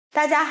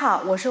大家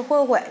好，我是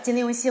慧慧，今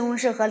天用西红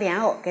柿和莲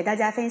藕给大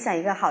家分享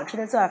一个好吃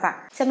的做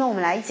法。下面我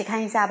们来一起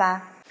看一下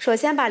吧。首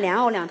先把莲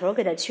藕两头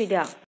给它去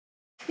掉，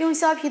用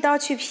削皮刀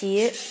去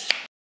皮，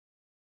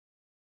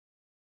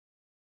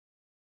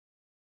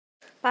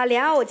把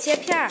莲藕切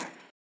片，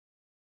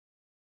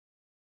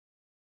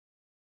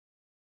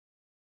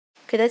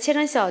给它切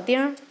成小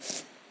丁，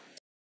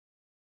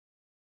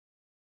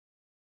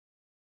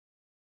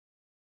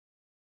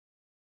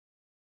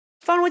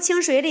放入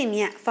清水里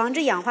面，防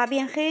止氧化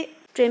变黑。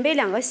准备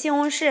2个西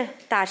红柿，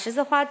打十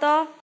字花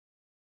刀，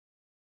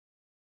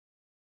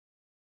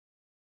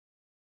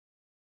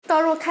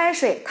倒入开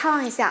水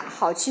烫一下，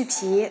好去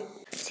皮。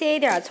切一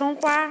点葱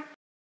花，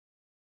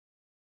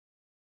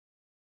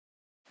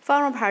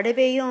放入盘的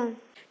备用。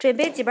准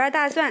备几瓣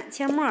大蒜，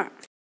切末，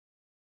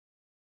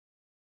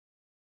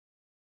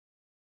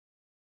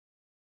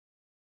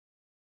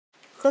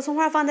和葱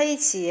花放在一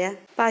起，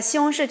把西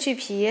红柿去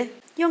皮，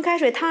用开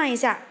水烫一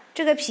下，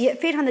这个皮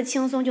非常的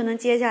轻松就能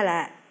揭下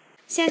来。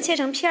先切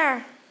成片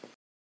儿，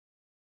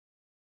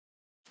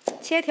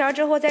切条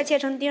之后再切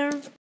成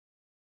丁，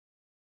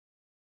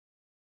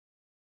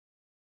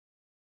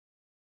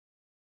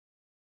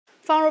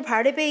放入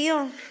盘的备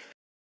用。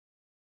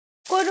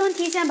锅中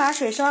提前把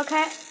水烧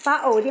开，把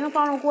藕丁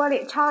放入锅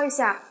里焯一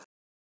下，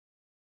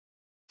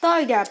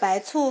倒一点白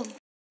醋，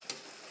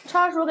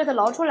焯熟给它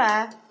捞出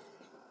来。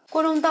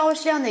锅中倒入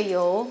适量的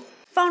油，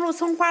放入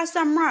葱花、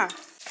蒜末，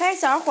开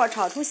小火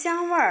炒出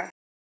香味儿。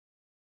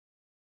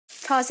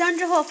炒香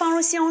之后，放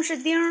入西红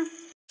柿丁，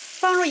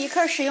放入1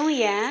克食用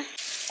盐，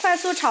快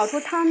速炒出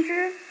汤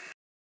汁。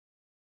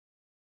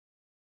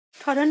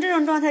炒成这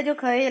种状态就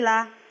可以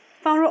了。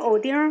放入藕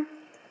丁，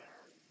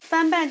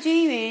翻拌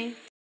均匀。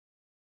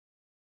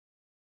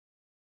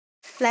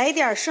来一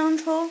点生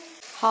抽、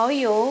蚝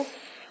油，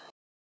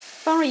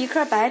放入1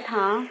克白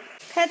糖，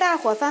开大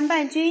火翻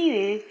拌均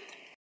匀。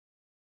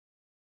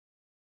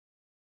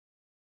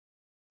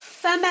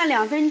翻拌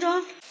2分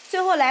钟，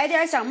最后来一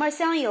点小磨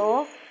香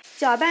油。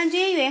搅拌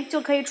均匀就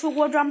可以出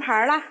锅装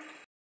盘啦。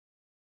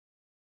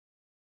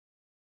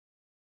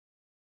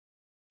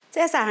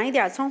再撒上一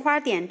点葱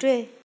花点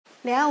缀。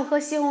莲藕和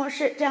西红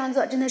柿这样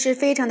做真的是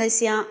非常的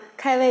香，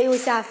开胃又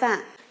下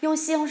饭。用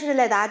西红柿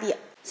来打底，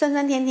酸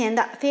酸甜甜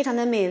的，非常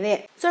的美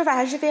味。做法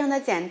还是非常的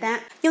简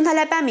单，用它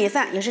来拌米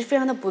饭也是非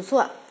常的不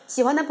错。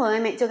喜欢的朋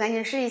友们就赶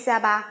紧试一下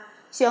吧。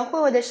喜欢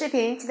慧慧的视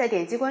频，记得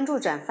点击关注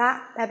转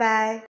发，拜拜。